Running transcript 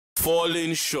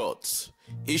Falling short.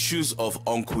 Issues of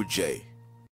Uncle J.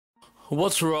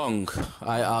 What's wrong?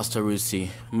 I asked Arusi,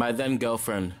 my then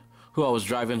girlfriend, who I was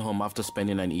driving home after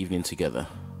spending an evening together.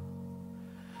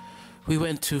 We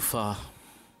went too far.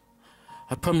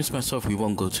 I promised myself we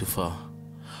won't go too far,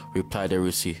 replied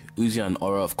Arusi, oozing an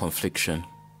aura of confliction.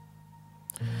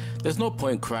 There's no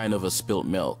point crying over spilt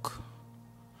milk.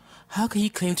 How can you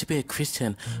claim to be a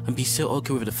Christian and be so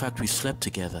okay with the fact we slept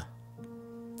together?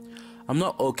 I'm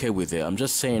not okay with it. I'm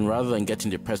just saying, rather than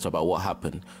getting depressed about what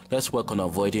happened, let's work on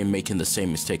avoiding making the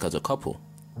same mistake as a couple.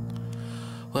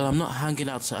 Well, I'm not hanging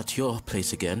out at your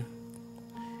place again.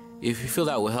 If you feel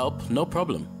that will help, no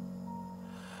problem.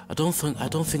 I don't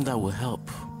think that will help.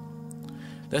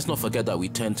 Let's not forget that we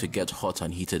tend to get hot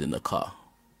and heated in the car.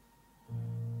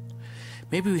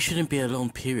 Maybe we shouldn't be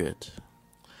alone, period.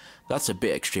 That's a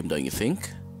bit extreme, don't you think?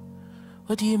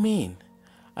 What do you mean?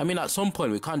 I mean, at some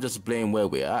point we can't just blame where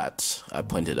we're at, I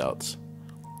pointed out.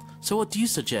 So what do you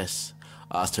suggest?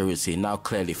 Asked Arusi, now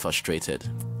clearly frustrated.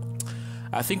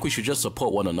 I think we should just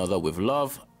support one another with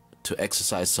love to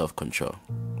exercise self-control.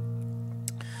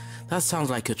 That sounds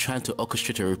like you're trying to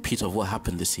orchestrate a repeat of what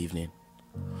happened this evening.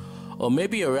 Or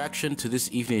maybe your reaction to this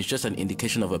evening is just an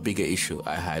indication of a bigger issue,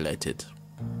 I highlighted.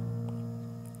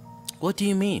 What do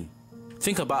you mean?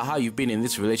 Think about how you've been in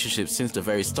this relationship since the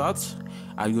very start,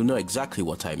 and you'll know exactly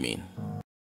what I mean.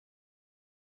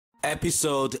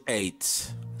 Episode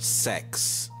 8.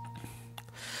 Sex.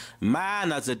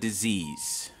 Man as a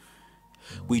disease.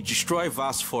 We destroy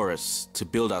vast forests to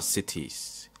build our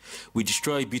cities. We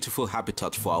destroy beautiful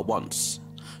habitats for our wants,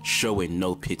 showing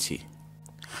no pity.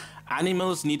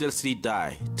 Animals needlessly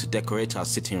die to decorate our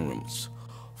sitting rooms.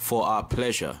 For our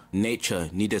pleasure, nature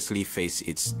needlessly faces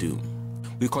its doom.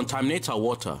 We contaminate our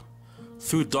water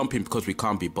through dumping because we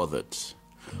can't be bothered.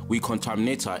 We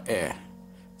contaminate our air,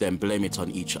 then blame it on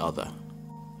each other.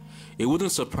 It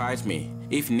wouldn't surprise me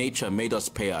if nature made us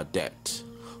pay our debt,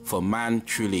 for man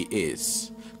truly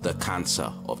is the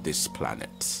cancer of this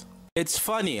planet. It's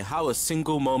funny how a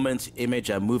single moment, image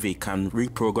and movie can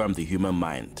reprogram the human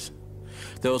mind.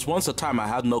 There was once a time I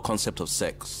had no concept of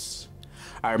sex.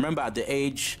 I remember at the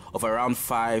age of around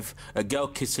 5, a girl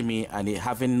kissing me and it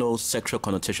having no sexual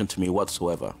connotation to me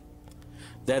whatsoever.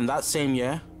 Then that same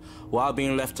year, while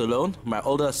being left alone, my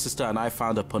older sister and I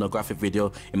found a pornographic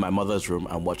video in my mother's room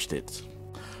and watched it.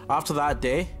 After that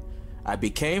day, I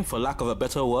became, for lack of a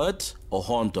better word, a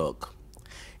horn dog.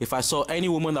 If I saw any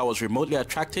woman that was remotely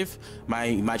attractive, my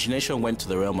imagination went to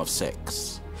the realm of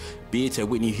sex. Be it a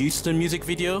Whitney Houston music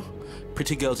video,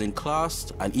 pretty girls in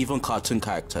class, and even cartoon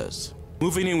characters.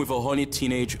 Moving in with a horny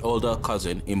teenage older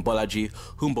cousin in Bolaji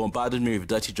who bombarded me with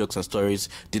dirty jokes and stories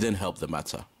didn't help the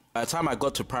matter. By the time I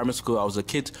got to primary school, I was a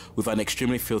kid with an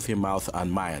extremely filthy mouth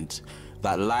and mind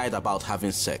that lied about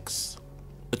having sex.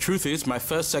 The truth is, my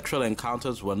first sexual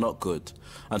encounters were not good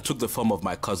and took the form of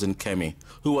my cousin Kemi,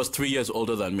 who was 3 years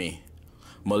older than me,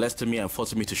 molested me and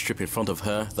forced me to strip in front of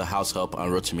her, the house help,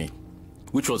 and Rotimi,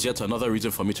 which was yet another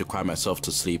reason for me to cry myself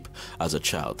to sleep as a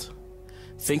child.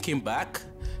 Thinking back,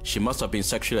 she must have been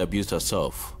sexually abused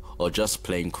herself, or just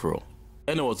plain cruel.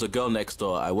 Then there was the girl next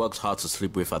door I worked hard to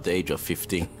sleep with at the age of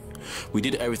 15. We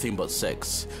did everything but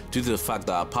sex, due to the fact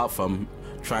that apart from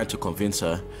trying to convince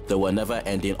her, there were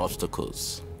never-ending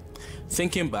obstacles.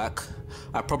 Thinking back,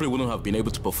 I probably wouldn't have been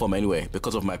able to perform anyway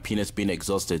because of my penis being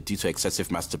exhausted due to excessive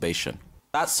masturbation.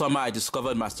 That summer I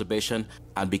discovered masturbation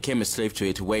and became a slave to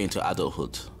it way into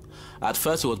adulthood. At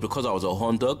first it was because I was a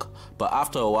horn dog, but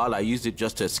after a while I used it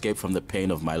just to escape from the pain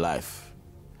of my life.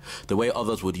 The way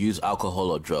others would use alcohol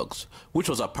or drugs, which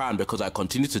was apparent because I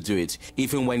continued to do it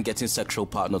even when getting sexual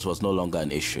partners was no longer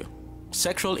an issue.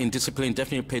 Sexual indiscipline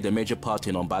definitely played a major part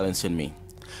in unbalancing me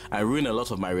and ruined a lot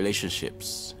of my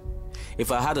relationships.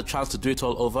 If I had a chance to do it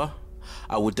all over,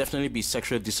 I would definitely be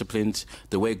sexually disciplined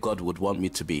the way God would want me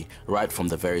to be, right from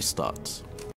the very start.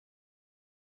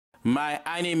 My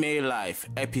anime life,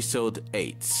 episode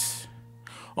 8.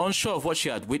 Unsure of what she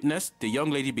had witnessed, the young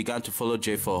lady began to follow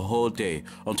Jay for a whole day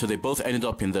until they both ended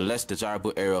up in the less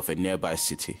desirable area of a nearby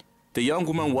city. The young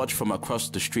woman watched from across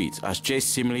the street as Jay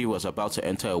seemingly was about to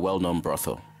enter a well-known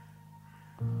brothel.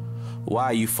 "Why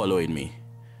are you following me?"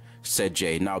 said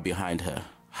Jay, now behind her.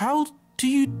 "How do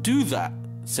you do that?"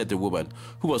 said the woman,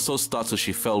 who was so startled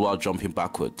she fell while jumping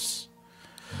backwards.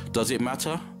 "Does it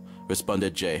matter?"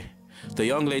 responded Jay. The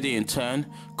young lady in turn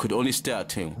could only stare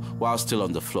at him while still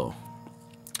on the floor.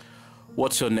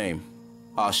 "What's your name?"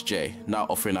 asked Jay, now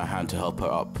offering her hand to help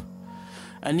her up.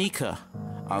 "Anika,"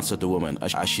 answered the woman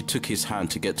as she took his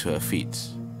hand to get to her feet.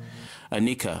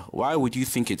 "Anika, why would you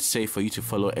think it's safe for you to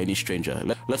follow any stranger,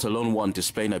 let alone one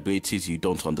displaying abilities you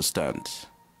don't understand?"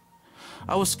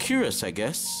 I was curious, I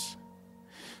guess.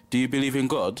 Do you believe in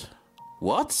God?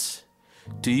 What?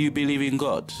 Do you believe in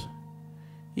God?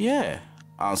 Yeah,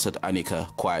 answered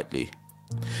Annika quietly.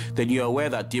 Then you're aware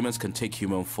that demons can take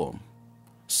human form.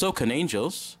 So can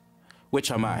angels.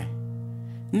 Which am I?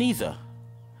 Neither.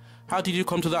 How did you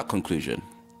come to that conclusion?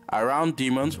 Around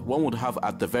demons, one would have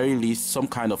at the very least some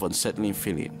kind of unsettling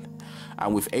feeling.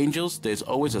 And with angels, there's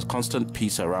always a constant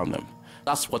peace around them.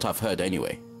 That's what I've heard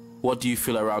anyway. What do you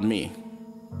feel around me?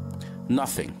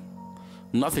 Nothing.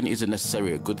 Nothing isn't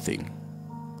necessarily a good thing.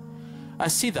 I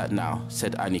see that now,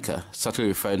 said Annika, subtly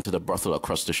referring to the brothel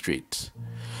across the street.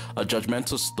 A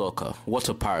judgmental stalker, what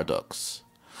a paradox.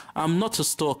 I'm not a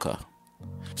stalker,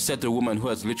 said the woman who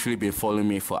has literally been following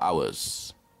me for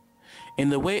hours. In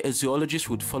the way a zoologist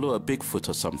would follow a Bigfoot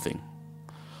or something.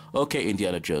 Okay,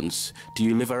 Indiana Jones, do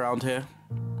you live around here?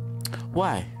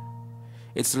 Why?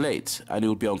 It's late, and it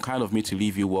would be unkind of me to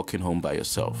leave you walking home by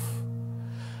yourself.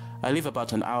 I live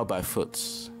about an hour by foot.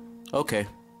 Okay.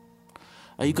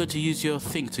 Are you going to use your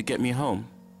thing to get me home?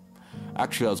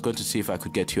 Actually, I was going to see if I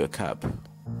could get you a cab.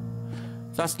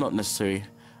 That's not necessary.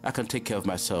 I can take care of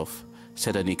myself,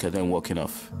 said Annika, then walking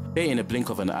off. They, in a blink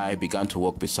of an eye, began to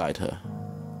walk beside her.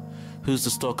 Who's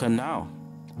the stalker now?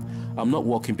 I'm not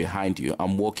walking behind you,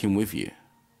 I'm walking with you.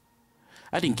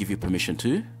 I didn't give you permission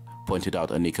to, pointed out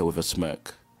Annika with a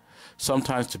smirk.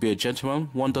 Sometimes to be a gentleman,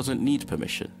 one doesn't need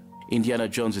permission. Indiana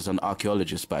Jones is an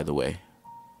archaeologist, by the way.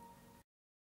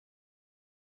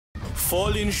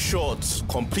 Falling Short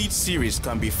complete series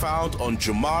can be found on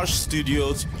JOMAJ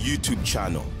Studios YouTube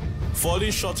channel.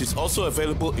 Falling Short is also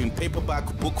available in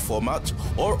paperback book format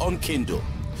or on Kindle.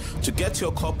 To get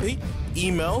your copy,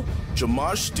 email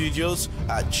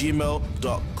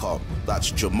jomajstudios@gmail.com.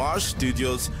 That's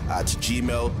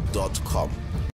jomajstudios@gmail.com.